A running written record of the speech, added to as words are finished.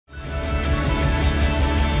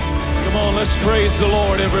Let's praise the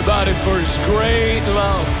Lord, everybody, for His great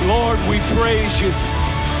love. Lord, we praise you.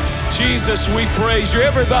 Jesus, we praise you.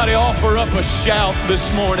 Everybody offer up a shout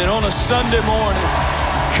this morning on a Sunday morning.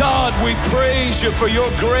 God, we praise you for your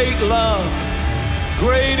great love.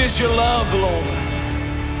 Great is your love, Lord.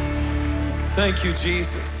 Thank you,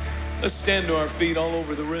 Jesus. Let's stand to our feet all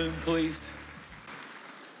over the room, please.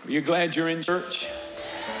 Are you glad you're in church?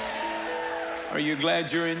 Are you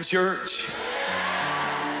glad you're in church?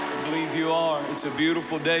 I believe you are. It's a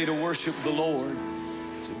beautiful day to worship the Lord.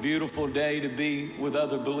 It's a beautiful day to be with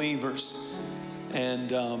other believers and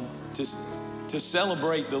to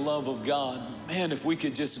celebrate the love of God. Man, if we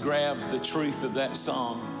could just grab the truth of that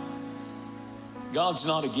song. God's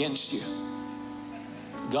not against you.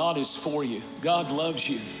 God is for you. God loves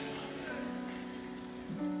you.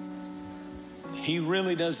 He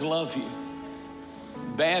really does love you.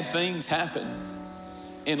 Bad things happen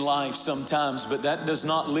in life sometimes, but that does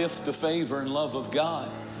not lift the favor and love of God.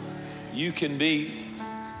 You can be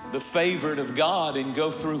the favorite of God and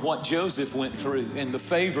go through what Joseph went through, and the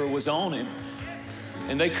favor was on him,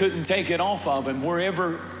 and they couldn't take it off of him.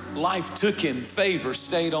 Wherever life took him, favor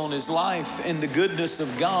stayed on his life, and the goodness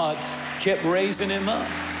of God kept raising him up.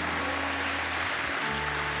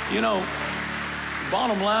 You know,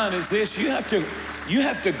 bottom line is this: you have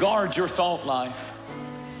to guard your thought life.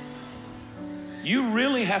 You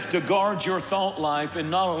really have to guard your thought life and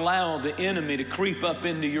not allow the enemy to creep up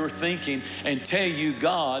into your thinking and tell you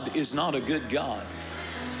God is not a good God,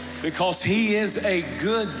 because He is a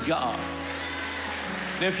good God.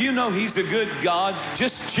 Now, if you know He's a good God,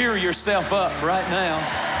 just cheer yourself up right now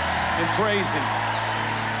and praise Him.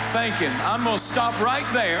 Thank Him. I'm going to stop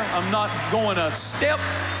right there. I'm not going a step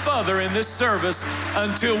further in this service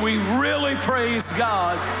until we really praise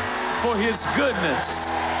God for His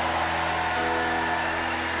goodness.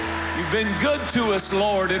 You've been good to us,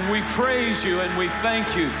 Lord, and we praise you and we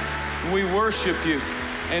thank you. And we worship you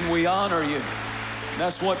and we honor you.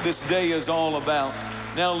 That's what this day is all about.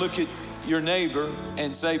 Now look at your neighbor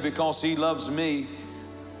and say, because he loves me,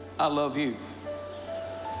 I love you.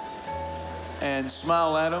 And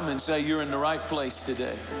smile at him and say, you're in the right place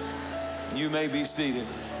today. You may be seated.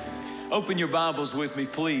 Open your Bibles with me,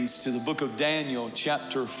 please, to the book of Daniel,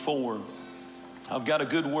 chapter 4. I've got a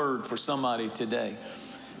good word for somebody today.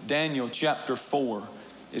 Daniel chapter 4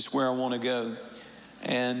 is where I want to go.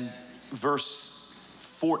 And verse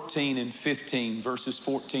 14 and 15, verses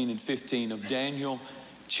 14 and 15 of Daniel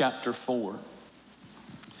chapter 4.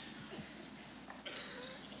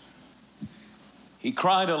 He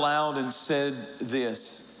cried aloud and said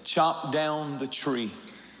this: chop down the tree,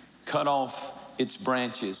 cut off its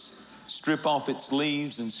branches, strip off its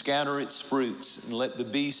leaves and scatter its fruits, and let the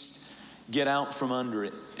beast get out from under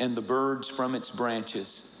it and the birds from its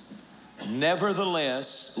branches.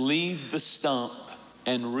 Nevertheless, leave the stump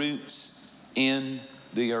and roots in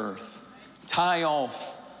the earth. Tie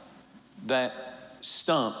off that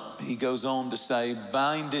stump, he goes on to say,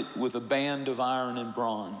 bind it with a band of iron and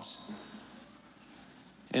bronze.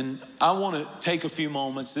 And I want to take a few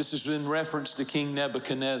moments. This is in reference to King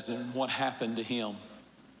Nebuchadnezzar and what happened to him.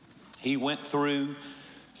 He went through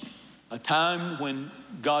a time when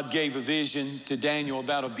God gave a vision to Daniel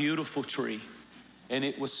about a beautiful tree. And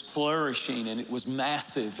it was flourishing, and it was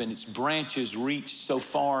massive, and its branches reached so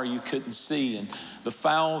far you couldn't see, and the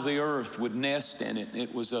fowl of the earth would nest in it.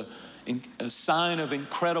 It was a sign of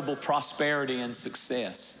incredible prosperity and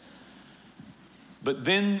success. But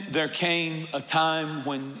then there came a time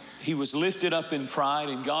when he was lifted up in pride,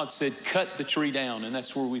 and God said, cut the tree down, and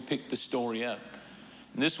that's where we picked the story up.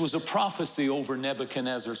 And this was a prophecy over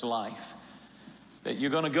Nebuchadnezzar's life, that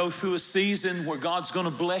you're going to go through a season where God's going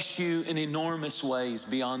to bless you in enormous ways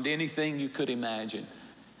beyond anything you could imagine.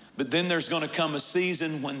 But then there's going to come a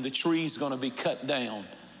season when the tree's going to be cut down.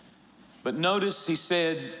 But notice he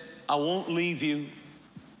said, I won't leave you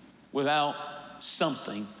without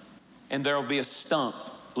something, and there'll be a stump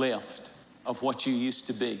left of what you used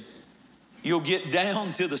to be. You'll get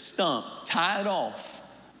down to the stump, tie it off,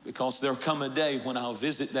 because there'll come a day when I'll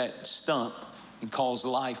visit that stump and cause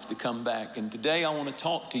life to come back. And today I want to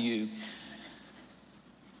talk to you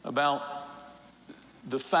about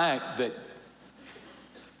the fact that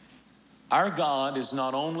our God is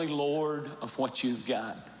not only Lord of what you've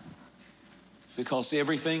got, because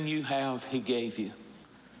everything you have, He gave you.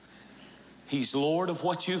 He's Lord of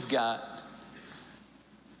what you've got,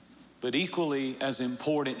 but equally as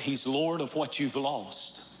important, He's Lord of what you've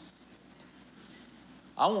lost.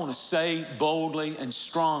 I want to say boldly and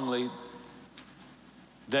strongly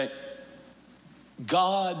that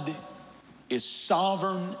God is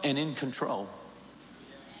sovereign and in control.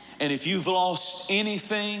 And if you've lost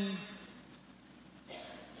anything,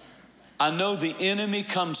 I know the enemy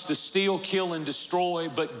comes to steal, kill, and destroy,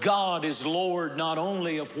 but God is Lord not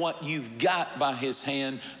only of what you've got by his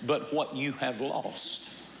hand, but what you have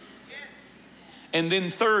lost. And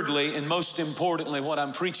then thirdly, and most importantly, what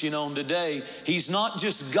I'm preaching on today, he's not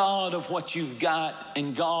just God of what you've got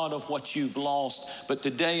and God of what you've lost, but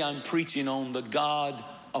today I'm preaching on the God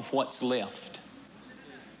of what's left.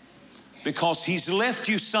 Because he's left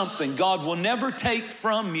you something. God will never take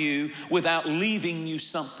from you without leaving you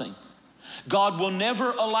something. God will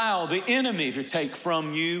never allow the enemy to take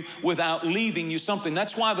from you without leaving you something.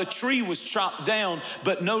 That's why the tree was chopped down,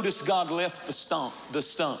 but notice God left the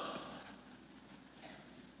stump.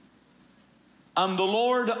 I'm the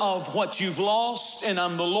Lord of what you've lost, and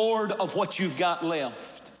I'm the Lord of what you've got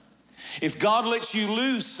left. If God lets you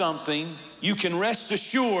lose something, you can rest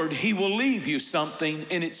assured he will leave you something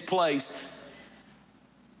in its place.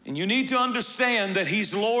 And you need to understand that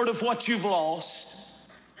he's Lord of what you've lost,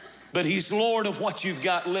 but he's Lord of what you've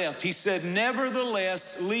got left. He said,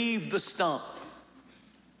 nevertheless, leave the stump.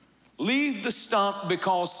 Leave the stump,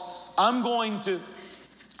 because I'm going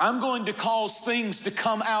to cause things to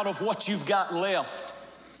come out of what you've got left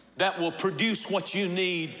that will produce what you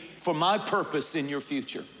need for my purpose in your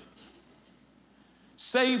future.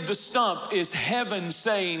 Save the stump is heaven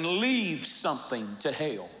saying, leave something to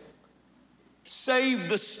hell. Save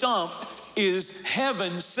the stump is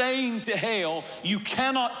heaven saying to hell, you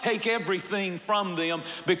cannot take everything from them,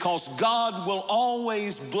 because God will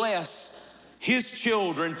always bless his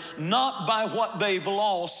children, not by what they've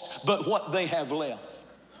lost, but what they have left.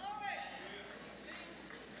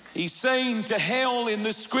 He's saying to hell in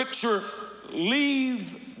the scripture,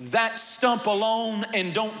 leave that stump alone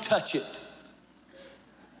and don't touch it.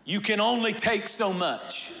 You can only take so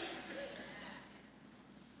much.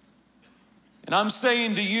 And I'm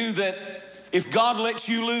saying to you that if God lets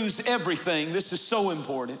you lose everything, this is so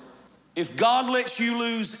important. If God lets you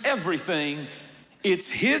lose everything, it's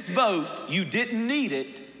his vote. You didn't need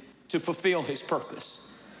it to fulfill his purpose.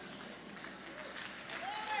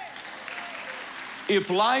 If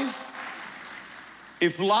life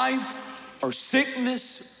or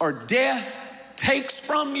sickness or death takes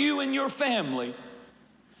from you and your family,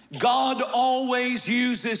 God always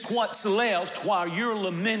uses what's left while you're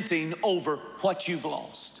lamenting over what you've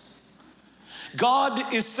lost.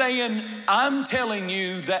 God is saying, I'm telling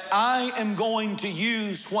you that I am going to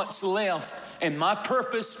use what's left, and my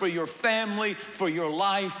purpose for your family, for your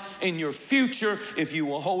life, and your future, if you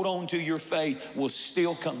will hold on to your faith, will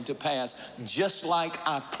still come to pass, just like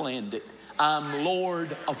I planned it. I'm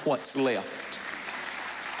Lord of what's left.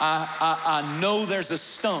 I know there's a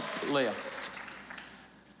stump left.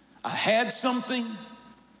 I had something,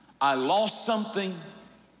 I lost something,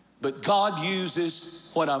 but God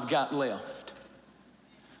uses what I've got left.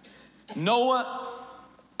 Noah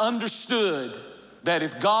understood that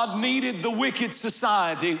if God needed the wicked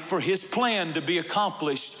society for his plan to be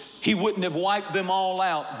accomplished, he wouldn't have wiped them all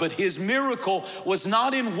out. But his miracle was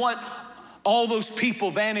not in what all those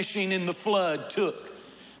people vanishing in the flood took.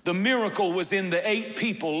 The miracle was in the 8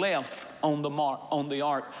 people left on the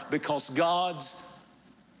ark, because God's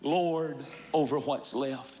Lord over what's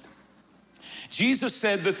left. Jesus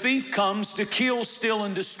said the thief comes to kill, steal,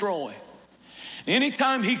 and destroy.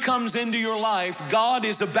 Anytime he comes into your life, God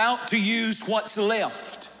is about to use what's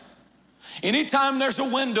left. Anytime there's a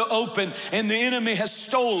window open and the enemy has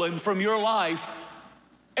stolen from your life,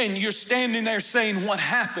 and you're standing there saying, what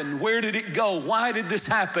happened? Where did it go? Why did this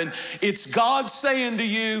happen? It's God saying to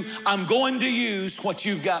you, I'm going to use what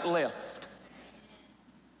you've got left.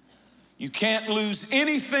 You can't lose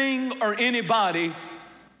anything or anybody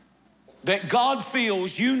that God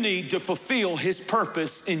feels you need to fulfill his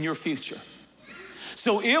purpose in your future.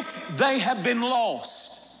 So if they have been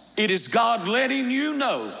lost, it is God letting you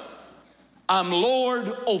know, I'm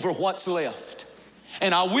Lord over what's left.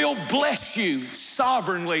 And I will bless you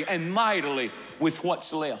sovereignly and mightily with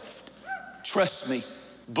what's left. Trust me,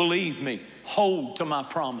 believe me, hold to my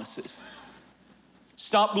promises.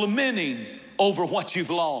 Stop lamenting over what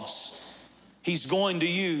you've lost. He's going to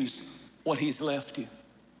use what he's left you.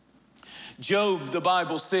 Job, the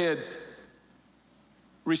Bible said,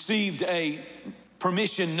 received a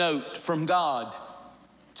permission note from God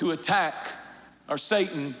to attack, or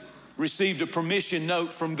Satan received a permission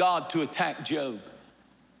note from God to attack Job.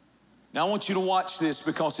 Now I want you to watch this,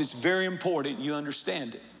 because it's very important you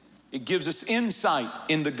understand it. It gives us insight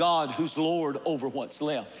in the God who's Lord over what's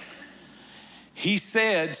left. He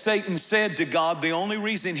said, Satan said to God, the only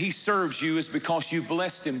reason he serves you is because you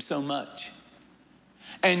blessed him so much.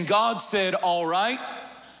 And God said, all right,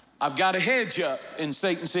 I've got a hedge up. And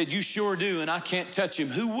Satan said, you sure do, and I can't touch him.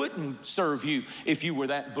 Who wouldn't serve you if you were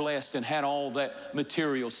that blessed and had all that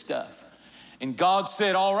material stuff? And God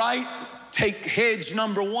said, all right, take hedge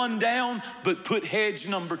number 1 down, but put hedge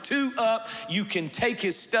number 2 up. You can take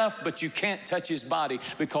his stuff, but you can't touch his body,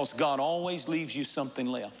 because God always leaves you something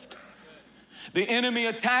left. The enemy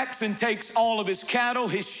attacks and takes all of his cattle,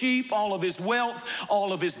 his sheep, all of his wealth,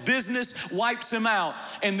 all of his business, wipes him out.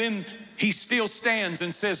 And then he still stands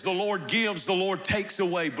and says, the Lord gives, the Lord takes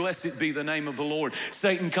away. Blessed be the name of the Lord.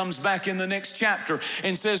 Satan comes back in the next chapter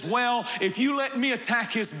and says, well, if you let me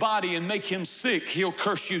attack his body and make him sick, he'll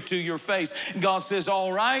curse you to your face. God says,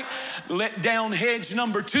 all right, let down hedge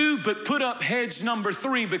number 2, but put up hedge number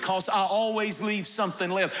 3, because I always leave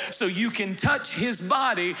something left. So you can touch his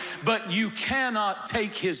body, but you cannot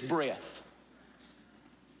take his breath.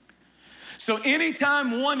 So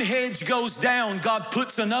anytime one hedge goes down, God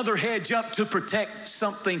puts another hedge up to protect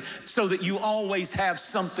something, so that you always have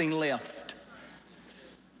something left.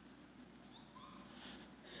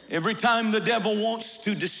 Every time the devil wants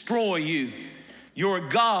to destroy you, your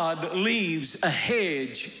God leaves a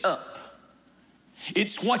hedge up.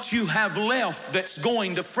 It's what you have left that's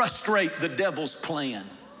going to frustrate the devil's plan.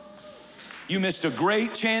 You missed a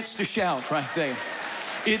great chance to shout right there.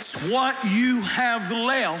 It's what you have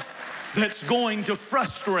left that's going to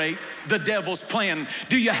frustrate the devil's plan.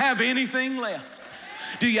 Do you have anything left?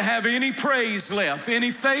 Do you have any praise left?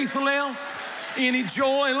 Any faith left? Any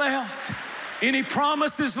joy left? Any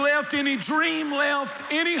promises left? Any dream left?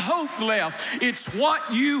 Any hope left? It's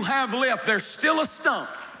what you have left. There's still a stump.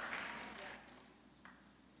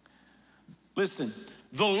 Listen,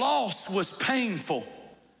 the loss was painful,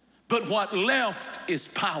 but what left is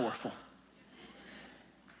powerful.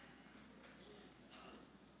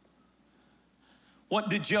 What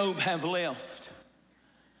did Job have left?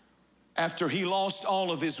 After he lost all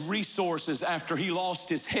of his resources, after he lost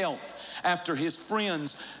his health, after his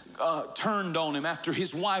friends turned on him, after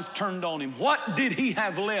his wife turned on him, what did he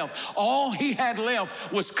have left? All he had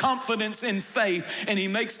left was confidence and faith. And he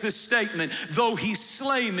makes this statement, though he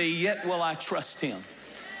slay me, yet will I trust him.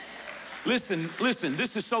 Listen,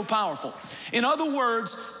 this is so powerful. In other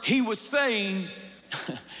words, he was saying,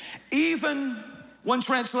 even one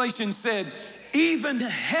translation said, even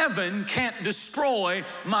heaven can't destroy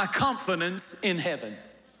my confidence in heaven.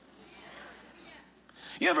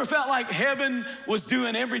 You ever felt like heaven was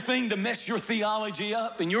doing everything to mess your theology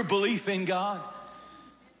up and your belief in God?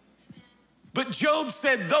 But Job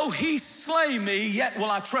said, though he slay me, yet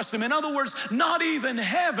will I trust him. In other words, not even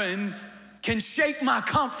heaven can shake my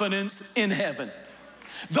confidence in heaven.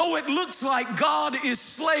 Though it looks like God is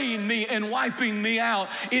slaying me and wiping me out,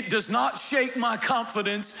 it does not shake my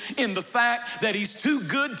confidence in the fact that he's too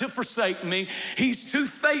good to forsake me. He's too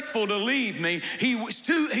faithful to leave me. He's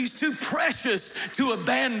too precious to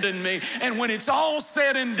abandon me. And when it's all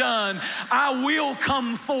said and done, I will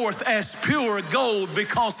come forth as pure gold,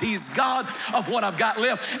 because he's God of what I've got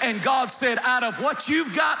left. And God said, out of what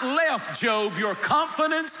you've got left, Job, your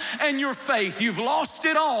confidence and your faith, you've lost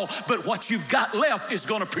it all, but what you've got left is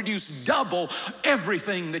going to produce double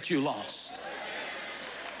everything that you lost.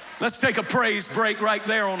 Let's take a praise break right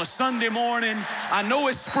there on a Sunday morning. I know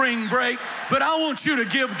it's spring break, but I want you to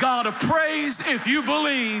give God a praise if you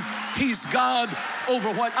believe he's God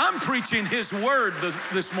over what. I'm preaching his word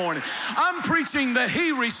this morning. I'm preaching that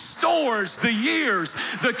he restores the years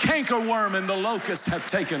the cankerworm and the locust have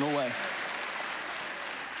taken away.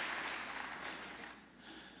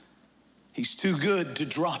 He's too good to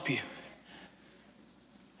drop you.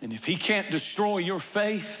 And if he can't destroy your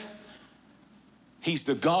faith, he's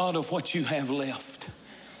the God of what you have left.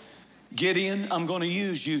 Gideon, I'm going to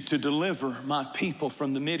use you to deliver my people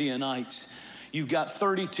from the Midianites. You've got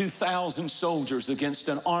 32,000 soldiers against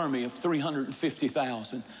an army of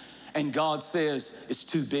 350,000. And God says it's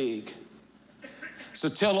too big. So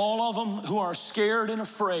tell all of them who are scared and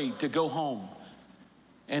afraid to go home.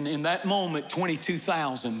 And in that moment,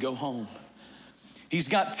 22,000 go home. He's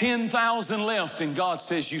got 10,000 left, and God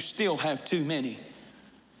says, you still have too many.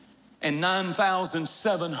 And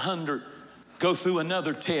 9,700 go through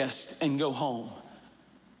another test and go home.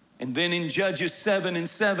 And then in Judges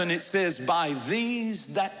 7:7, it says, by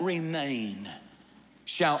these that remain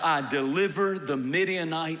shall I deliver the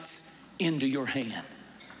Midianites into your hand.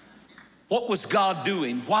 What was God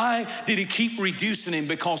doing? Why did he keep reducing him?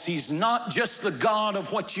 Because he's not just the God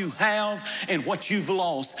of what you have and what you've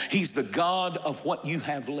lost. He's the God of what you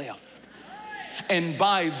have left. And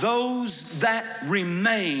by those that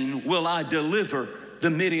remain will I deliver the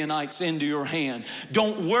Midianites into your hand.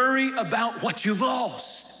 Don't worry about what you've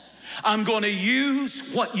lost. I'm going to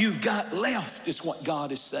use what you've got left, is what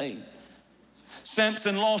God is saying.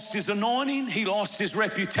 Samson lost his anointing, he lost his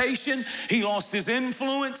reputation, he lost his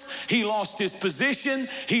influence, he lost his position,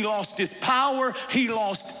 he lost his power, he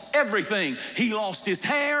lost everything. He lost his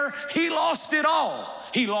hair, he lost it all.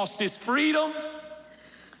 He lost his freedom,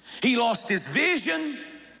 he lost his vision.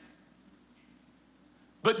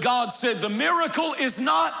 But God said the miracle is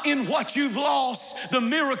not in what you've lost, the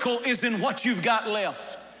miracle is in what you've got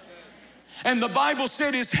left. And the Bible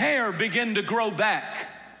said his hair began to grow back.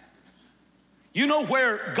 You know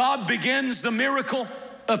where God begins the miracle?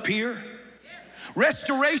 Up here.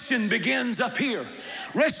 Restoration begins up here.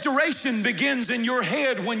 Restoration begins in your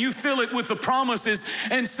head when you fill it with the promises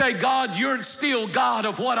and say, God, you're still God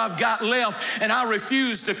of what I've got left, and I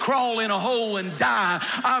refuse to crawl in a hole and die.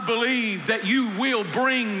 I believe that you will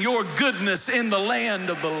bring your goodness in the land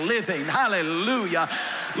of the living. Hallelujah.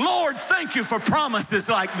 Lord, thank you for promises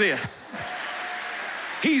like this.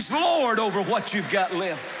 He's Lord over what you've got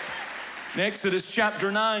left. In Exodus chapter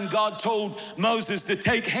 9, God told Moses to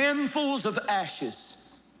take handfuls of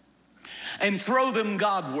ashes and throw them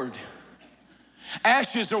Godward.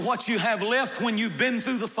 Ashes are what you have left when you've been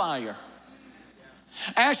through the fire.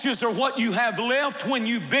 Ashes are what you have left when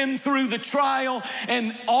you've been through the trial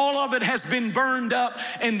and all of it has been burned up,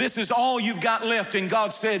 and this is all you've got left. And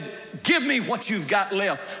God said, give me what you've got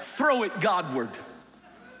left. Throw it Godward.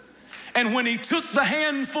 And when he took the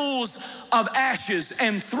handfuls of ashes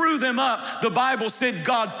and threw them up, the Bible said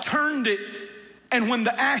God turned it, and when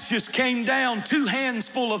the ashes came down, 2 hands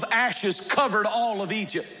full of ashes covered all of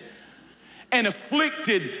Egypt and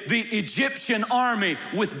afflicted the Egyptian army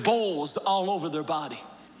with boils all over their body.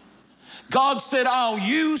 God said, I'll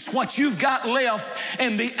use what you've got left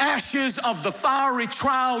and the ashes of the fiery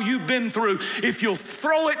trial you've been through. If you'll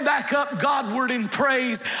throw it back up Godward in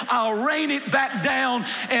praise, I'll rain it back down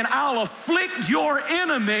and I'll afflict your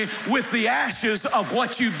enemy with the ashes of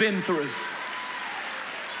what you've been through.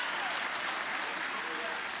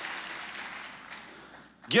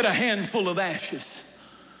 Get a handful of ashes.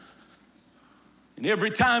 And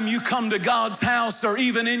every time you come to God's house or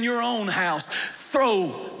even in your own house,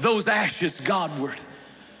 throw those ashes Godward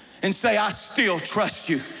and say, I still trust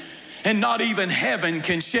you. And not even heaven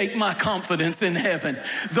can shake my confidence in heaven.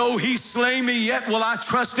 Though he slay me, yet will I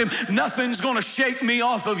trust him. Nothing's going to shake me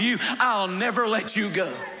off of you. I'll never let you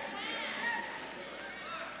go.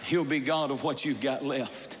 He'll be God of what you've got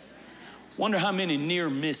left. Wonder how many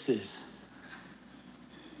near misses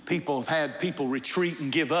people have had people retreat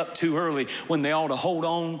and give up too early when they ought to hold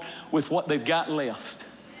on with what they've got left.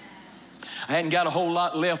 I hadn't got a whole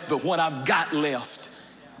lot left, but what I've got left,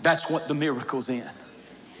 that's what the miracle's in.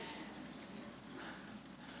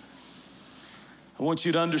 I want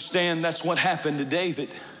you to understand that's what happened to David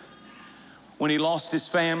when he lost his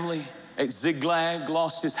family at Ziklag,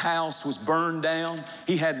 lost his house, was burned down.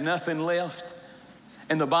 He had nothing left.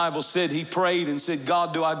 And the Bible said he prayed and said,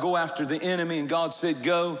 God, do I go after the enemy? And God said,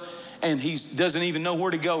 go. And he doesn't even know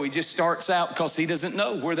where to go. He just starts out because he doesn't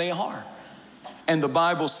know where they are. And the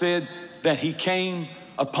Bible said that he came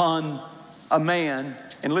upon a man.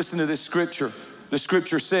 And listen to this scripture. The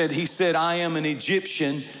scripture said, he said, I am an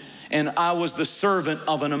Egyptian and I was the servant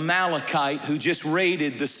of an Amalekite who just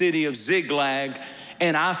raided the city of Ziklag,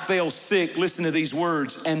 and I fell sick. Listen to these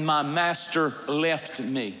words. And my master left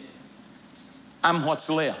me. I'm what's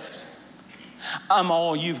left. I'm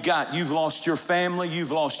all you've got. You've lost your family,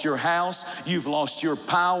 you've lost your house, you've lost your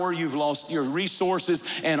power, you've lost your resources,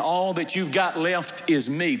 and all that you've got left is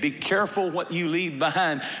me. Be careful what you leave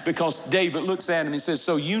behind, because David looks at him and says,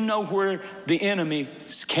 so you know where the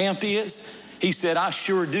enemy's camp is? He said, I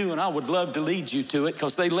sure do, and I would love to lead you to it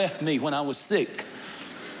because they left me when I was sick.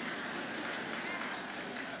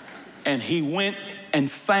 And he went and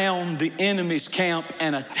found the enemy's camp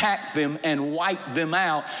and attacked them and wiped them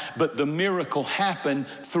out. But the miracle happened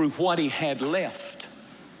through what he had left.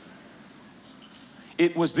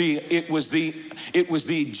 It was the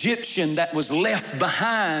Egyptian that was left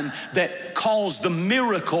behind that caused the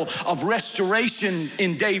miracle of restoration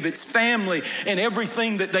in David's family, and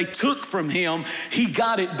everything that they took from him, he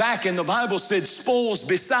got it back. And the Bible said spoils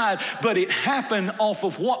beside, but it happened off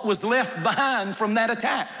of what was left behind from that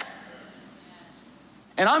attack.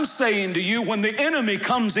 And I'm saying to you, when the enemy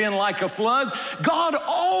comes in like a flood, God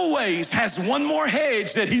always has one more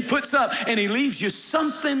hedge that he puts up, and he leaves you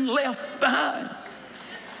something left behind.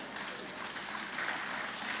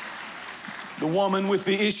 The woman with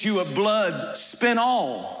the issue of blood spent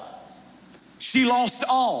all. She lost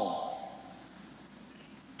all.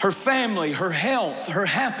 her family, her health, her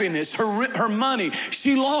happiness, her money.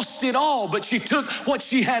 She lost it all, but she took what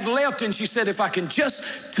she had left and she said, if I can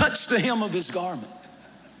just touch the hem of his garment.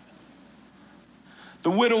 The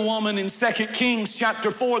widow woman in 2 Kings chapter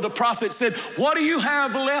 4, the prophet said, what do you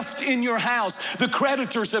have left in your house? The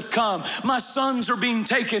creditors have come. My sons are being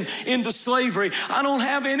taken into slavery. I don't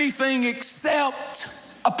have anything except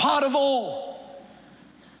a pot of oil.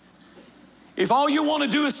 If all you want to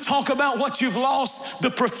do is talk about what you've lost,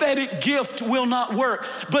 the prophetic gift will not work.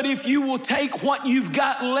 But if you will take what you've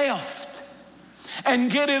got left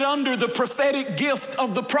and get it under the prophetic gift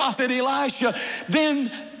of the prophet Elisha,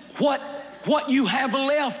 then what you have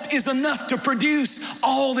left is enough to produce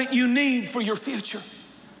all that you need for your future.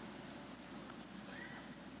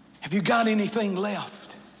 Have you got anything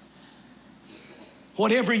left?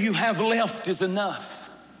 Whatever you have left is enough.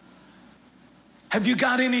 Have you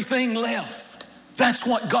got anything left? That's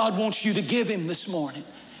what God wants you to give him this morning.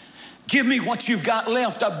 Give me what you've got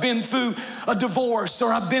left. I've been through a divorce,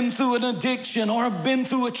 or I've been through an addiction, or I've been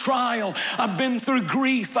through a trial. I've been through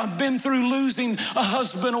grief. I've been through losing a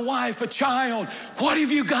husband, a wife, a child. What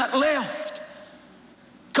have you got left?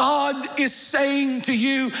 God is saying to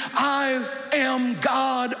you, I am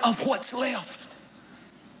God of what's left.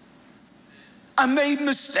 I made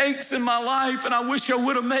mistakes in my life, and I wish I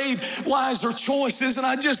would have made wiser choices, and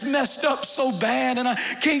I just messed up so bad, and I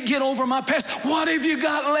can't get over my past. What have you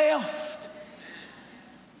got left?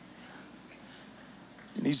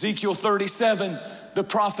 In Ezekiel 37, the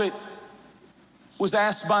prophet was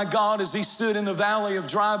asked by God as he stood in the valley of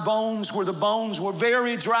dry bones, where the bones were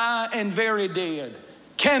very dry and very dead.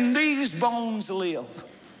 Can these bones live?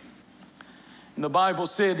 And the Bible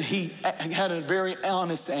said he had a very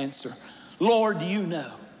honest answer. Lord, you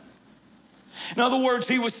know. In other words,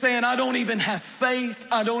 he was saying, I don't even have faith.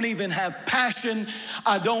 I don't even have passion.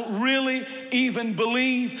 I don't really even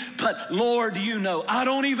believe. But Lord, you know. I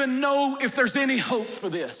don't even know if there's any hope for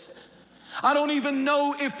this. I don't even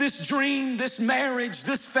know if this dream, this marriage,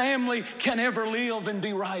 this family can ever live and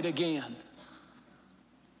be right again.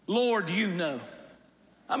 Lord, you know.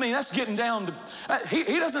 I mean, that's getting down to,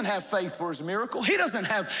 he doesn't have faith for his miracle. He doesn't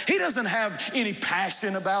have any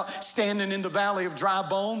passion about standing in the valley of dry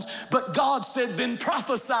bones. But God said, then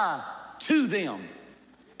prophesy to them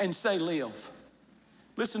and say, live.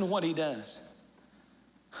 Listen to what he does.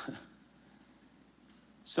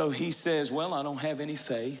 So he says, well, I don't have any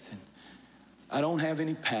faith, and I don't have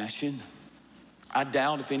any passion. I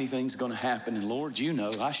doubt if anything's going to happen. And Lord, you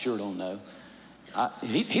know, I sure don't know.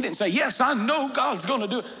 He didn't say, yes, I know God's going to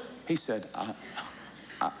do it. He said, I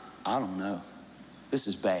don't know. This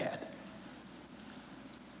is bad.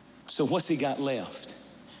 So what's he got left?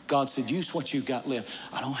 God said, use what you've got left.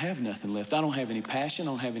 I don't have nothing left. I don't have any passion.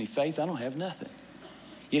 I don't have any faith. I don't have nothing.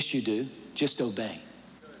 Yes, you do. Just obey.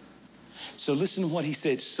 So listen to what he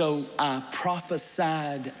said. So I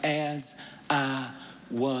prophesied as I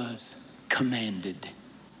was commanded.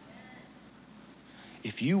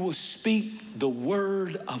 If you will speak the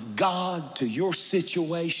word of God to your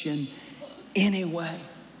situation anyway,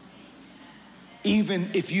 even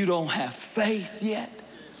if you don't have faith yet,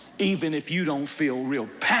 even if you don't feel real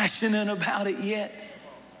passionate about it yet,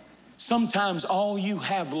 sometimes all you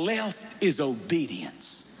have left is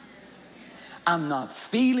obedience. I'm not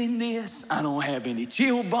feeling this. I don't have any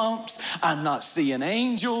chill bumps. I'm not seeing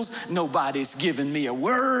angels. Nobody's giving me a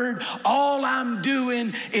word. All I'm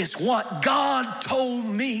doing is what God told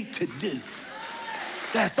me to do.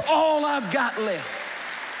 That's all I've got left.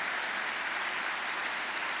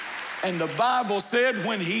 And the Bible said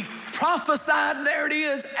when he prophesied, there it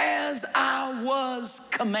is, as I was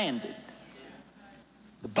commanded.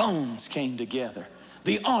 The bones came together.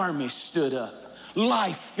 The army stood up.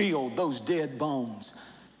 Life filled those dead bones,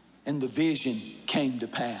 and the vision came to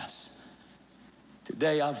pass.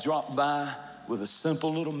 Today I've dropped by with a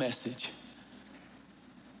simple little message.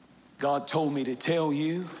 God told me to tell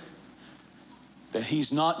you that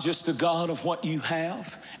he's not just the God of what you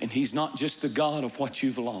have, and he's not just the God of what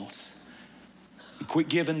you've lost. And quit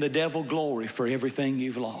giving the devil glory for everything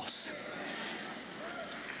you've lost.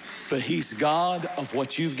 But he's God of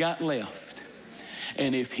what you've got left.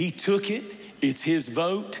 And if he took it, it's his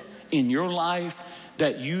vote in your life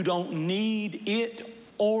that you don't need it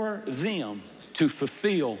or them to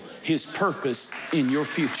fulfill his purpose in your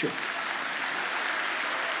future.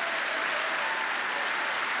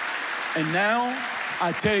 And now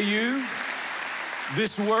I tell you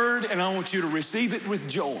this word, and I want you to receive it with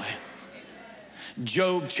joy.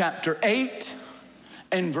 Job chapter 8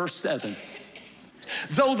 and verse 7.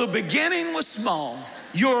 Though the beginning was small,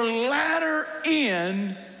 your latter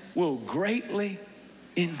end will greatly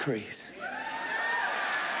increase.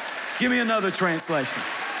 Give me another translation.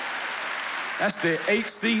 That's the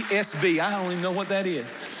HCSB. I don't even know what that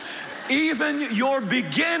is. Even your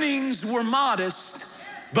beginnings were modest,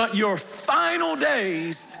 but your final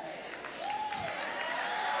days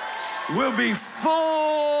will be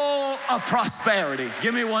full of prosperity.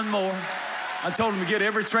 Give me one more. I told them to get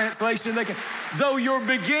every translation they can. Though your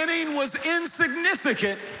beginning was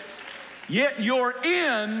insignificant, yet your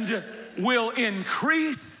end will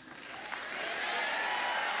increase,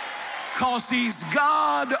 because he's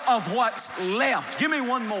God of what's left. Give me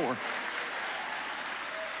one more.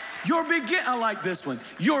 I like this one.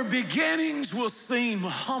 Your beginnings will seem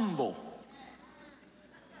humble,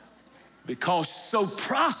 because so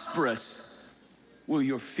prosperous will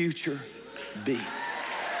your future be.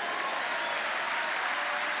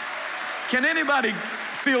 Can anybody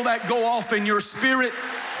feel that go off in your spirit?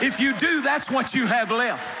 If you do, that's what you have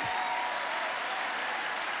left.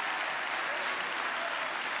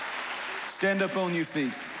 Stand up on your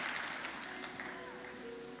feet.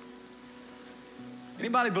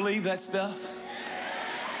 Anybody believe that stuff?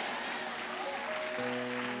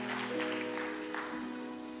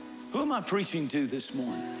 Who am I preaching to this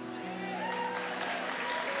morning?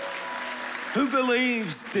 Who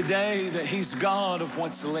believes today that he's God of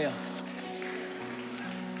what's left?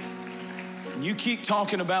 You keep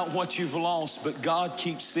talking about what you've lost, but God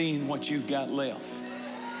keeps seeing what you've got left.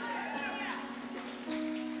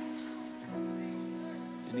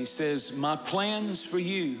 And he says, my plans for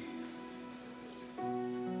you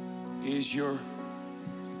is your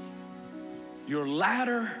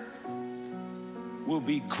latter will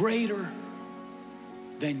be greater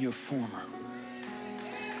than your former.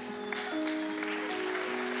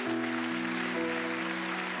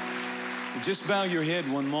 Just bow your head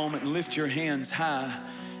one moment and lift your hands high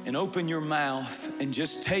and open your mouth and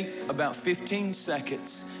just take about 15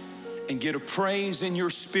 seconds and get a praise in your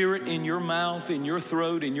spirit, in your mouth, in your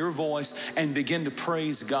throat, in your voice, and begin to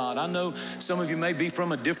praise God. I know some of you may be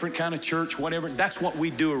from a different kind of church, whatever. That's what we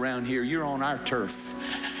do around here. You're on our turf.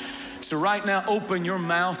 So right now, open your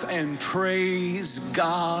mouth and praise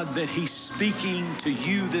God that he's speaking to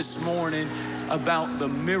you this morning about the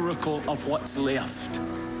miracle of what's left.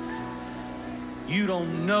 You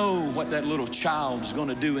don't know what that little child's going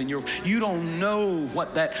to do in your, you don't know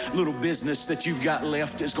what that little business that you've got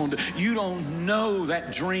left is going to do. You don't know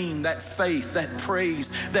that dream, that faith, that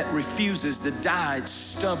praise that refuses to die. It's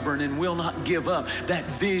stubborn and will not give up. That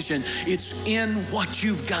vision, it's in what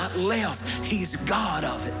you've got left. He's God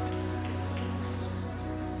of it.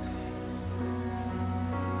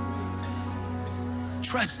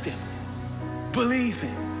 Trust him. Believe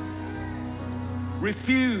him.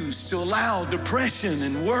 Refuse to allow depression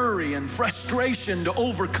and worry and frustration to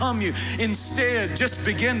overcome you. Instead, just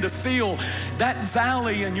begin to fill that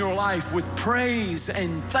valley in your life with praise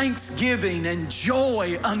and thanksgiving and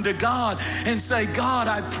joy unto God, and say, God,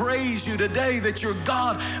 I praise you today that you're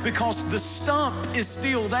God, because the stump is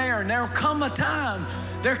still there. And there came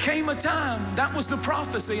a time, that was the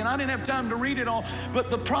prophecy, and I didn't have time to read it all,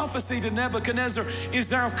 but the prophecy to Nebuchadnezzar is,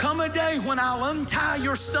 there'll come a day when I'll untie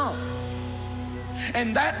your stump.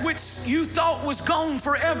 And that which you thought was gone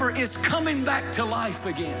forever is coming back to life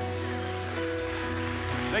again.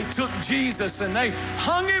 They took Jesus and they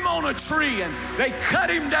hung him on a tree and they cut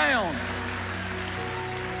him down.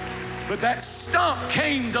 But that stump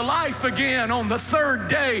came to life again on the third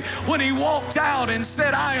day when he walked out and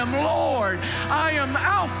said, I am Lord, I am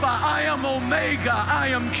Alpha, I am Omega, I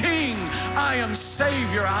am King, I am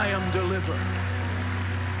Savior, I am Deliverer.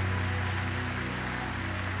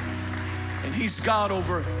 And he's God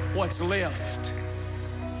over what's left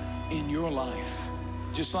in your life,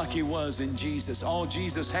 just like he was in Jesus. All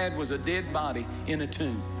Jesus had was a dead body in a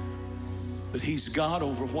tomb. But he's God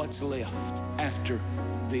over what's left after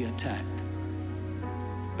the attack.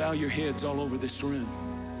 Bow your heads all over this room.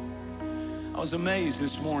 I was amazed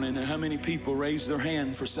this morning at how many people raised their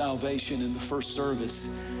hand for salvation in the first service.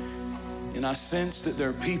 And I sense that there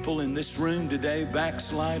are people in this room today,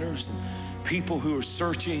 backsliders, and people who are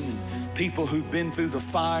searching, and people who've been through the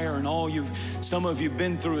fire, and some of you've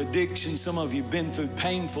been through addiction, some of you've been through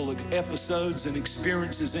painful episodes and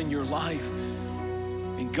experiences in your life.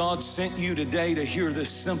 And God sent you today to hear this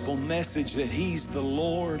simple message that he's the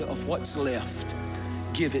Lord of what's left.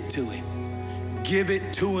 Give it to him. Give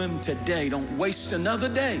it to him today. Don't waste another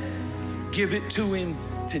day. Give it to him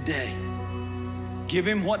today. Give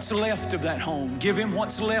him what's left of that home. Give him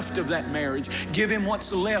what's left of that marriage. Give him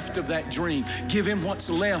what's left of that dream. Give him what's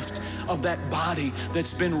left of that body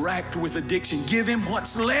that's been racked with addiction. Give him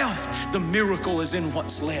what's left. The miracle is in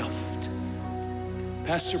what's left.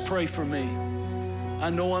 Pastor, pray for me. I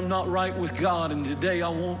know I'm not right with God, and today I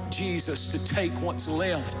want Jesus to take what's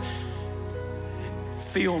left and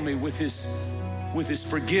fill me with His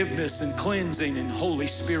forgiveness and cleansing and Holy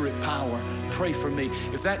Spirit power. Pray for me.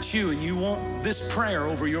 If that's you and you want this prayer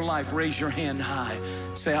over your life, raise your hand high.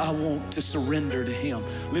 Say, I want to surrender to Him.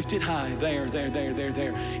 Lift it high. There.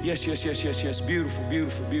 Yes. Beautiful,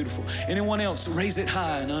 beautiful, beautiful. Anyone else? Raise it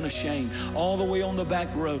high and unashamed. All the way on the back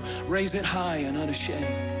row. Raise it high and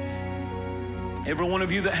unashamed. Every one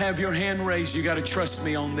of you that have your hand raised, you got to trust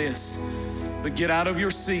me on this. But get out of your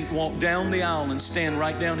seat, walk down the aisle, and stand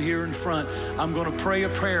right down here in front. I'm going to pray a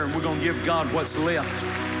prayer, and we're going to give God what's left.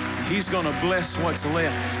 He's going to bless what's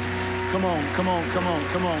left. Come on.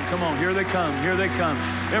 Here they come.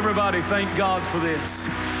 Everybody, thank God for this.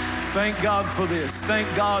 Thank God for this.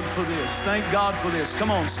 Thank God for this. Thank God for this. Come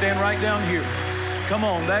on, stand right down here. Come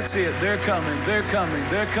on, that's it. They're coming.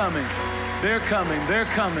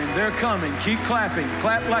 Keep clapping.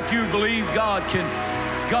 Clap like you believe God can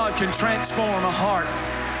transform a heart.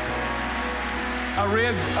 I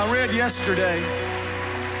read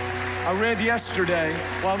yesterday,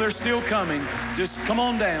 while they're still coming, just come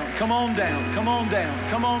on down.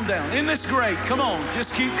 Isn't this great? Come on,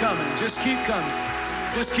 just keep coming.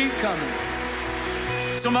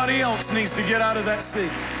 Somebody else needs to get out of that seat.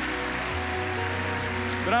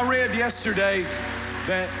 But I read yesterday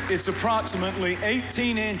that it's approximately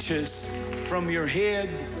 18 inches from your head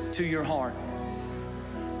to your heart.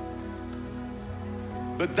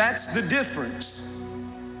 But that's the difference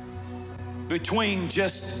between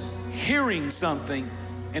just hearing something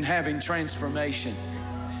and having transformation.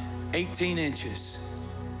 18 inches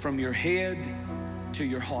from your head to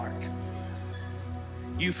your heart.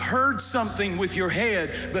 You've heard something with your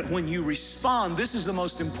head, but when you respond, this is the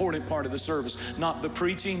most important part of the service. Not the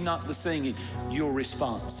preaching, not the singing, your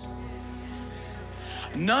response.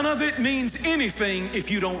 None of it means anything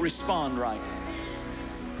if you don't respond right.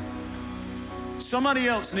 Somebody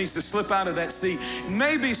else needs to slip out of that seat.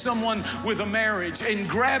 Maybe someone with a marriage, and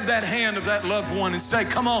grab that hand of that loved one and say,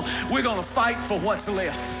 come on, we're going to fight for what's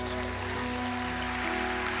left.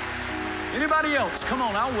 Anybody else? Come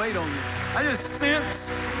on, I'll wait on you. I just sense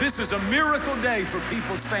this is a miracle day for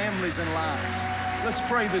people's families and lives. Let's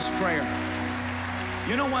pray this prayer.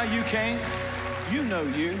 You know why you came? You know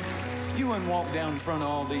you. You wouldn't walk down in front of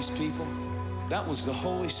all these people. That was the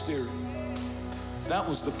Holy Spirit. That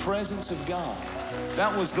was the presence of God.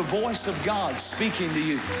 That was the voice of God speaking to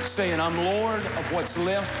you, saying, I'm Lord of what's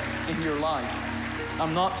left in your life.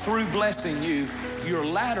 I'm not through blessing you. Your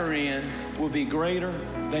latter end will be greater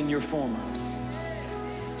than your former.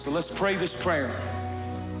 So let's pray this prayer.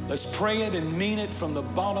 Let's pray it and mean it from the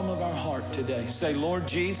bottom of our heart today. Say, Lord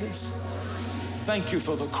Jesus, thank you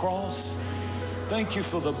for the cross. Thank you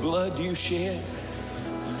for the blood you shed.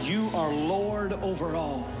 You are Lord over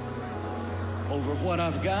all. Over what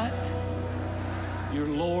I've got. You're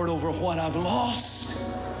Lord over what I've lost.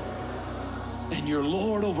 And you're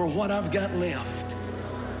Lord over what I've got left.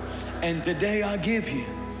 And today I give you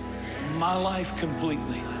my life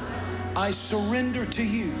completely. I surrender to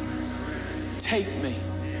you. Take me.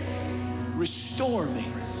 Restore me.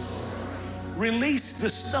 Release the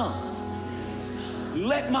stump.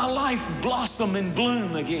 Let my life blossom and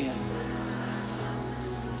bloom again.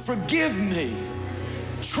 Forgive me.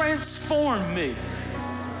 Transform me.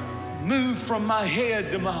 Move from my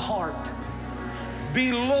head to my heart.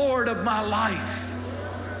 Be Lord of my life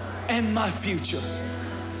and my future.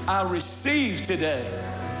 I receive today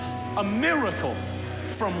a miracle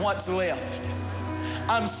from what's left.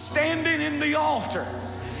 I'm standing in the altar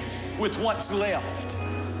with what's left,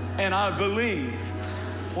 and I believe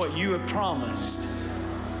what you have promised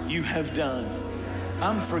you have done.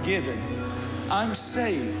 I'm forgiven. I'm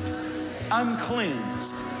saved. I'm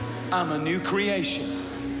cleansed. I'm a new creation.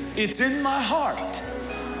 It's in my heart.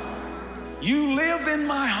 You live in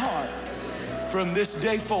my heart from this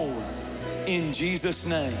day forward, in Jesus'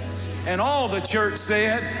 name. And all the church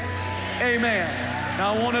said, amen.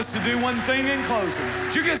 Now I want us to do one thing in closing.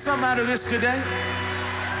 Did you get something out of this today?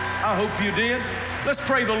 I hope you did. Let's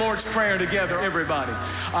pray the Lord's Prayer together, everybody.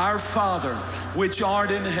 Our Father, which art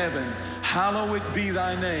in heaven, hallowed be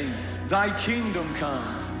thy name. Thy kingdom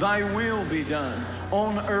come. Thy will be done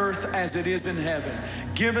on earth as it is in heaven.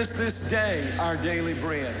 Give us this day our daily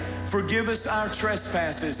bread. Forgive us our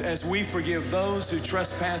trespasses as we forgive those who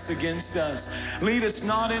trespass against us. Lead us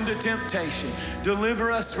not into temptation.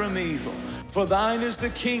 Deliver us from evil. For thine is the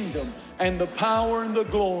kingdom and the power and the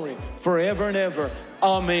glory forever and ever.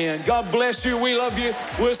 Amen. God bless you. We love you.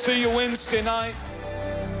 We'll see you Wednesday night.